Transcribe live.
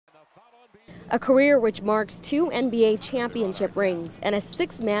A career which marks 2 NBA championship rings and a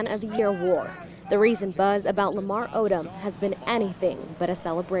 6th Man of the Year award. The recent buzz about Lamar Odom has been anything but a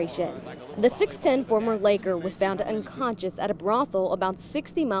celebration. The 6'10" former Laker was found unconscious at a brothel about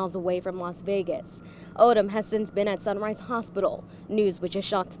 60 miles away from Las Vegas. Odom has since been at Sunrise Hospital, news which has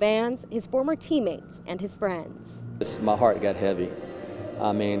shocked fans, his former teammates, and his friends. My heart got heavy.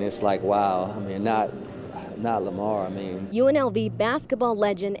 I mean, it's like, wow. I mean, not Lamar. I mean, UNLV basketball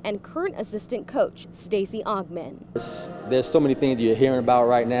legend and current assistant coach Stacey Augmon. There's so many things you're hearing about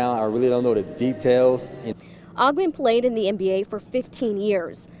right now. I really don't know the details. Augmon played in the NBA for 15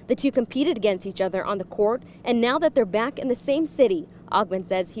 years. The two competed against each other on the court, and now that they're back in the same city, Augmon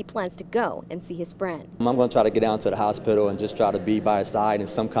says he plans to go and see his friend. I'm going to try to get down to the hospital and just try to be by his side in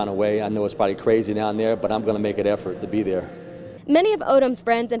some kind of way. I know it's probably crazy down there, but I'm going to make an effort to be there. Many of Odom's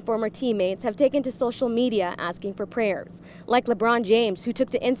friends and former teammates have taken to social media asking for prayers, like LeBron James, who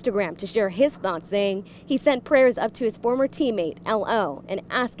took to Instagram to share his thoughts, saying he sent prayers up to his former teammate, L.O., and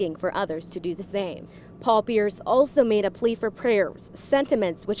asking for others to do the same. Paul Pierce also made a plea for prayers,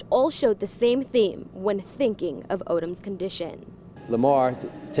 sentiments which all showed the same theme when thinking of Odom's condition. Lamar,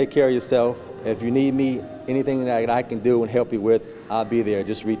 take care of yourself. If you need me, anything that I can do and help you with, I'll be there.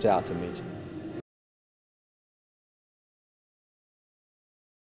 Just reach out to me.